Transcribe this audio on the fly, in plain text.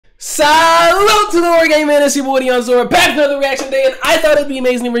Salute to the War Game Man, it's your boy DionsAura, back for another reaction day, and I thought it'd be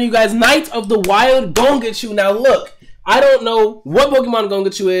amazing to bring you guys Knight of the Wild Gongachu. Now look, I don't know what Pokemon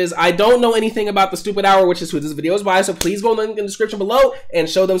Gongachu is, I don't know anything about the stupid hour, which is who this video is by, so please go link in the description below and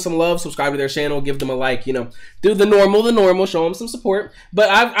show them some love, subscribe to their channel, give them a like, you know, do the normal, show them some support.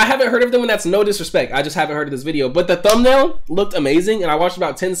 But I haven't heard of them, and that's no disrespect, I just haven't heard of this video. But the thumbnail looked amazing, and I watched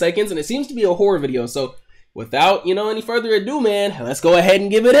about 10 seconds, and it seems to be a horror video, so without, any further ado, man, let's go ahead and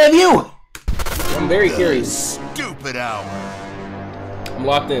give it a view. I'm very curious. Stupid hour. I'm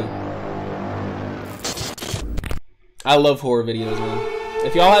locked in. I love horror videos, man.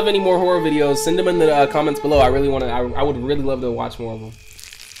 If y'all have any more horror videos, send them in the comments below. I would really love to watch more of them.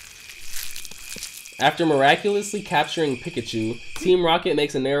 After miraculously capturing Pikachu, Team Rocket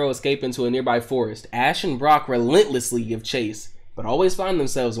makes a narrow escape into a nearby forest. Ash and Brock relentlessly give chase, but always find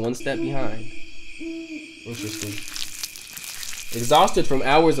themselves one step behind. Interesting. Exhausted from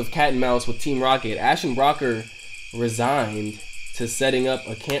hours of cat and mouse with Team Rocket, Ash and Brock are resigned to setting up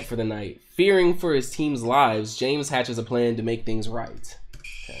a camp for the night. Fearing for his team's lives, James hatches a plan to make things right.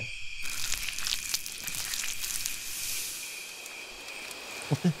 Okay.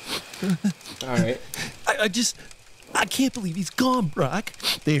 Alright. I can't believe he's gone, Brock.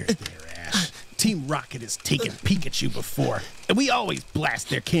 There, Ash. Team Rocket has taken Pikachu before, and we always blast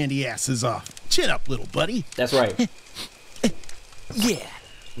their candy asses off. Chin up, little buddy. That's right. Yeah,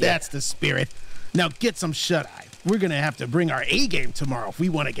 that's the spirit. Now get some shut-eye. We're gonna have to bring our A-game tomorrow if we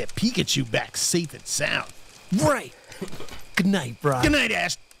want to get Pikachu back safe and sound. Right. Good night, Brock. Good night,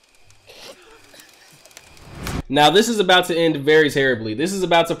 Ash. Now this is about to end very terribly. This is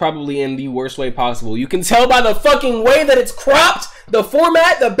about to probably end the worst way possible. You can tell by the fucking way that it's cropped, the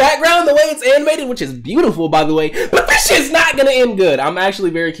format, the background, the way it's animated, which is beautiful, by the way. But this shit's not gonna end good. I'm actually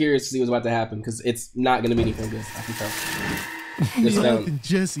very curious to see what's about to happen because it's not gonna be anything good. I can tell. Mike and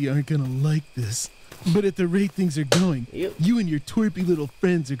Jesse aren't gonna like this, but at the rate things are going, you and your twerpy little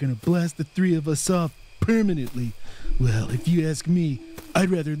friends are gonna blast the three of us off permanently. Well, if you ask me, I'd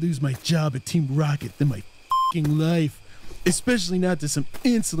rather lose my job at Team Rocket than my life, especially not to some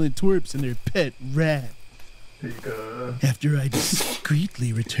insolent twerps and their pet rat. After I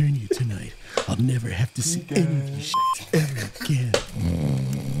discreetly return you tonight, I'll never have to see any of you shits ever again.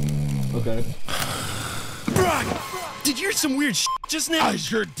 Okay. Brock, did you hear some weird shit just now? I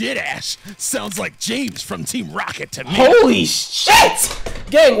sure did, Ash. Sounds like James from Team Rocket to me. Holy shit!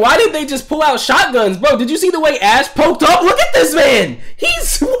 Gang, why did they just pull out shotguns? Bro, did you see the way Ash poked up? Look at this man!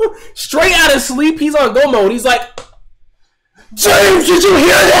 He's straight out of sleep. He's on go mode. He's like, James, did you hear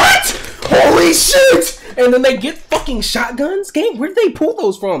that? Holy shit! And then they get fucking shotguns? Gang, where'd they pull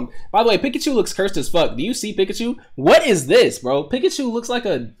those from? By the way, Pikachu looks cursed as fuck. Do you see Pikachu? What is this, bro? Pikachu looks like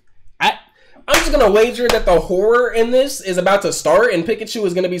a... I'm just gonna wager that the horror in this is about to start and Pikachu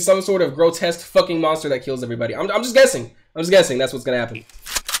is gonna be some sort of grotesque fucking monster that kills everybody. I'm just guessing. I'm just guessing that's what's gonna happen.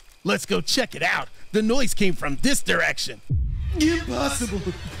 Let's go check it out. The noise came from this direction. Impossible.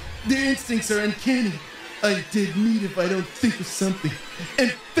 Their instincts are uncanny. I did meat if I don't think of something.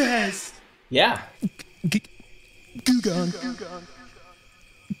 And fast. Yeah. Gongachu.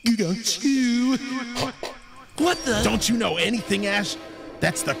 What the? Don't you know anything, Ash?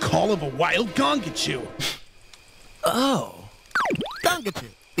 That's the call of a wild Gongachu. Oh. Gongachu,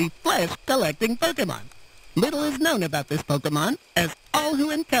 the flesh-collecting Pokemon. Little is known about this Pokemon, as all who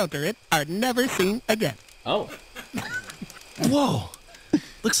encounter it are never seen again. Oh. Whoa.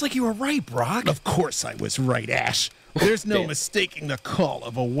 Looks like you were right, Brock. Of course I was right, Ash. There's no mistaking the call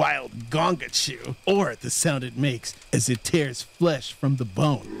of a wild Gongachu, or the sound it makes as it tears flesh from the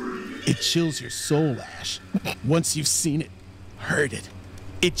bone. It chills your soul, Ash. Once you've seen it, heard it,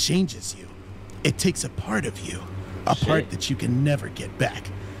 it changes you. It takes a part of you, a part that you can never get back.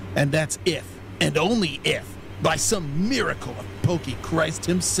 And that's if, and only if, by some miracle of Poke Christ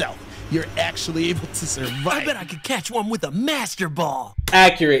himself, you're actually able to survive. I bet I could catch one with a Master Ball.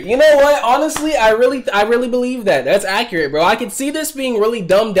 Accurate. You know what? Honestly, I really believe that. That's accurate, bro. I could see this being really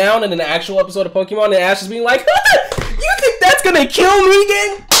dumbed down in an actual episode of Pokemon and Ash just being like, you think that's gonna kill me,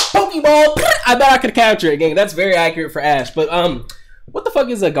 gang? Pokeball. I bet I could capture it, gang. That's very accurate for Ash. But what the fuck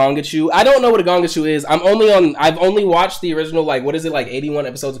is a Gongachu? I don't know what a Gongachu is. I've only watched the original, like, what is it, like 81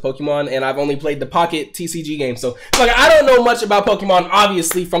 episodes of Pokemon, and I've only played the Pocket TCG game. So, like, I don't know much about Pokemon.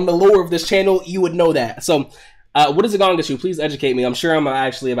 Obviously, from the lore of this channel, you would know that. So, what is a Gongachu? Please educate me. I'm sure I'm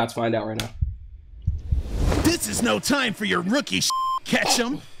actually about to find out right now. This is no time for your rookie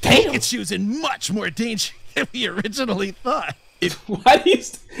Ketchum. Damn. Pikachu's in much more danger than we originally thought. Why do you...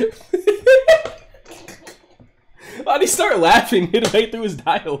 Why'd he start laughing midway through his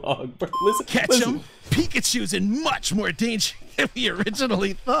dialogue, bro? Listen, Catch him. Pikachu's in much more danger than we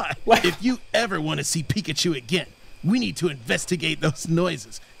originally thought. What? If you ever want to see Pikachu again, we need to investigate those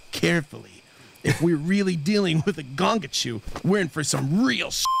noises carefully. If we're really dealing with a Gongachu, we're in for some real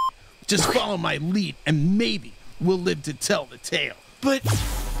shit. Just follow my lead and maybe we'll live to tell the tale. But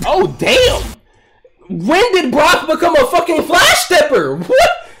Oh, damn! When did Brock become a fucking flash stepper? What?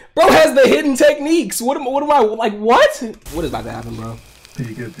 Bro has the hidden techniques. What am I, like, what? What is about to happen, bro?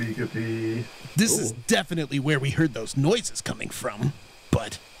 Pika. This is definitely where we heard those noises coming from.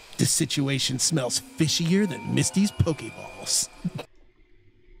 But the situation smells fishier than Misty's Pokeballs.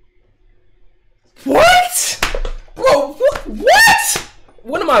 What? Bro, what?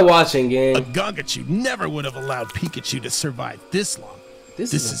 What am I watching, gang? A Gongachu never would have allowed Pikachu to survive this long.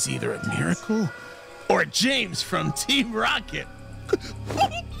 This is either a miracle or James from Team Rocket.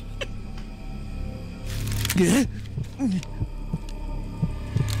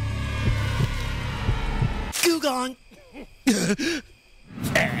 Gugong.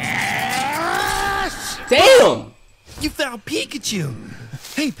 Damn! You found Pikachu.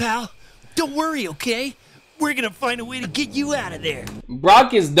 Hey, pal. Don't worry, okay? We're gonna find a way to get you out of there.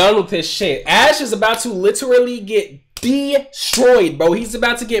 Brock is done with his shit. Ash is about to literally get destroyed, bro. He's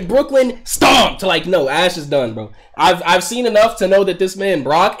about to get Brooklyn stomped. Like, no, Ash is done, bro. I've seen enough to know that this man,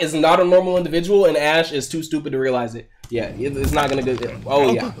 Brock, is not a normal individual, and Ash is too stupid to realize it. Yeah, it's not gonna go.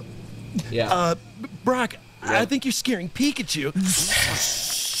 Oh, yeah. Yeah. Brock, I think you're scaring Pikachu.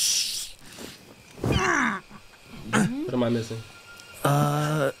 What am I missing?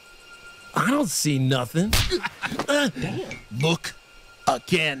 I don't see nothing. Look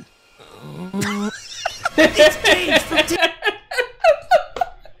again. It's James from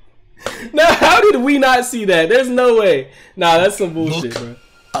Now, how did we not see that? There's no way. Nah, that's some bullshit, bro.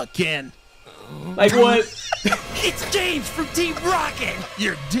 Again. Like, what? It's James from Team Rocket.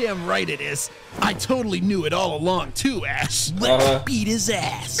 You're damn right it is. I totally knew it all along too, Ash. Let's beat his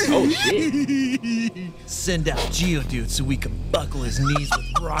ass. Oh, shit. Send out Geodude so we can buckle his knees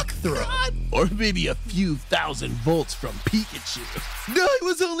with Rock Throw. Or maybe a few thousand volts from Pikachu. No, I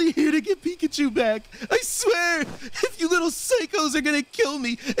was only here to get Pikachu back. I swear, if you little psychos are gonna kill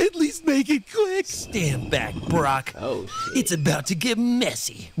me, at least make it quick. Stand back, Brock. Oh, shit. It's about to get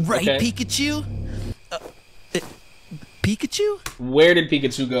messy. Right, Okay. Pikachu? Pikachu? Where did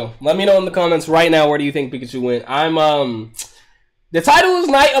Pikachu go? Let me know in the comments right now, where do you think Pikachu went? The title is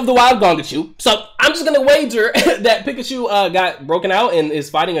Night of the Wild Gongachu, so I'm just gonna wager that Pikachu got broken out and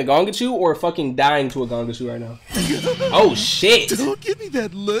is fighting a Gongachu or fucking dying to a Gongachu right now. Oh, shit. Don't give me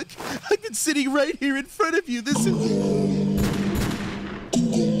that look. I've been sitting right here in front of you. This is...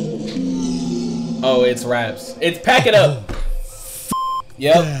 Oh, it's raps. It's Pack It Up.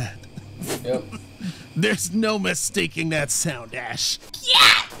 Yep. Yep. There's no mistaking that sound, Ash.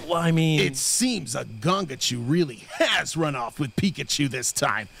 Well, I mean... It seems a Gongachu really has run off with Pikachu this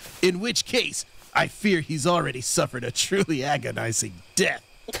time. In which case, I fear he's already suffered a truly agonizing death.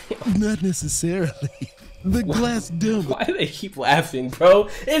 Not necessarily. The glass dome. Why do they keep laughing, bro?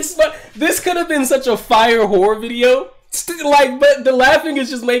 This could have been such a fire horror video. Like, but the laughing is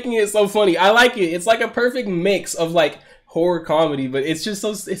just making it so funny. I like it. It's like a perfect mix of like horror comedy, but it's just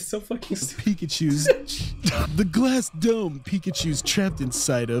it's so fucking stupid. Pikachu's the glass dome Pikachu's trapped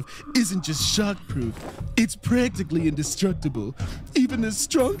inside of isn't just shockproof. It's practically indestructible. Even the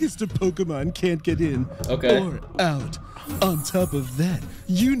strongest of Pokemon can't get in or out. On top of that,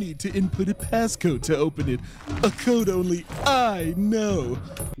 you need to input a passcode to open it. A code only I know.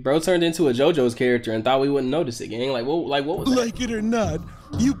 Bro turned into a JoJo's character and thought we wouldn't notice it, gang. Like what was that? Like it or not,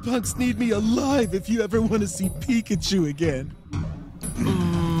 you punks need me alive if you ever want to see Pikachu again.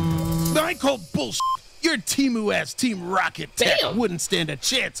 I call bullshit. Your Teemu-ass Team Rocket Tech wouldn't stand a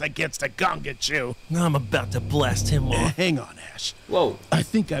chance against a Gongachu. I'm about to blast him off. Hang on, Ash. Whoa. I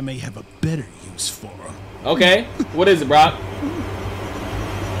think I may have a better use for him. Okay. What is it, Brock?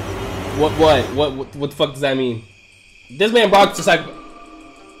 What the fuck does that mean? This man Brock's just like...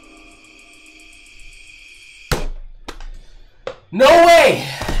 No way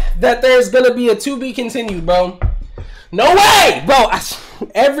that there's gonna be a to be continued, bro. No way, bro.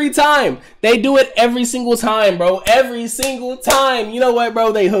 Every time they do it, every single time, bro. Every single time. You know what,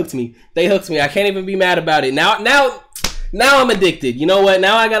 bro? They hooked me. They hooked me. I can't even be mad about it. Now I'm addicted. You know what?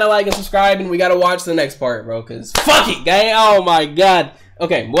 Now I gotta like and subscribe, and we gotta watch the next part, bro. Cause fuck it, gang. Oh my god.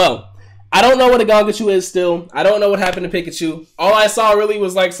 Okay, well, I don't know what a Gongachu is still. I don't know what happened to Pikachu. All I saw really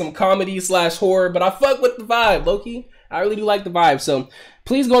was like some comedy / horror, but I fuck with the vibe, Loki. I really do like the vibe. So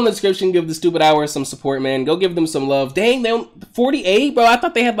please go in the description, give the Stupid Hour some support, man. Go give them some love. Dang, they 48, bro. I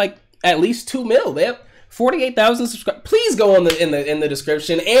thought they had like at least 2 mil. They have 48,000 subscribers. Please go on in the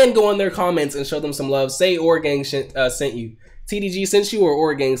description and go in their comments and show them some love. Say Oregang sent you. TDG sent you or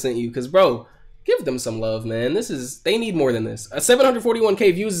Oregang sent you. Because, bro, give them some love, man. They need more than this.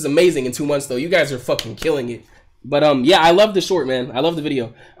 741K views is amazing in 2 months, though. You guys are fucking killing it. But, yeah, I love the short, man. I love the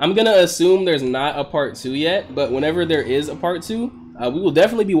video. I'm going to assume there's not a part 2 yet. But whenever there is a part 2, we will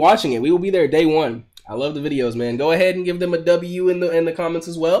definitely be watching it. We will be there day 1. I love the videos, man. Go ahead and give them a W in the comments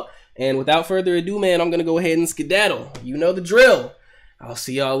as well. And without further ado, man, I'm going to go ahead and skedaddle. You know the drill. I'll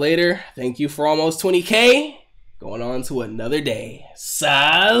see y'all later. Thank you for almost 20K. Going on to another day.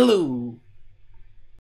 Salud.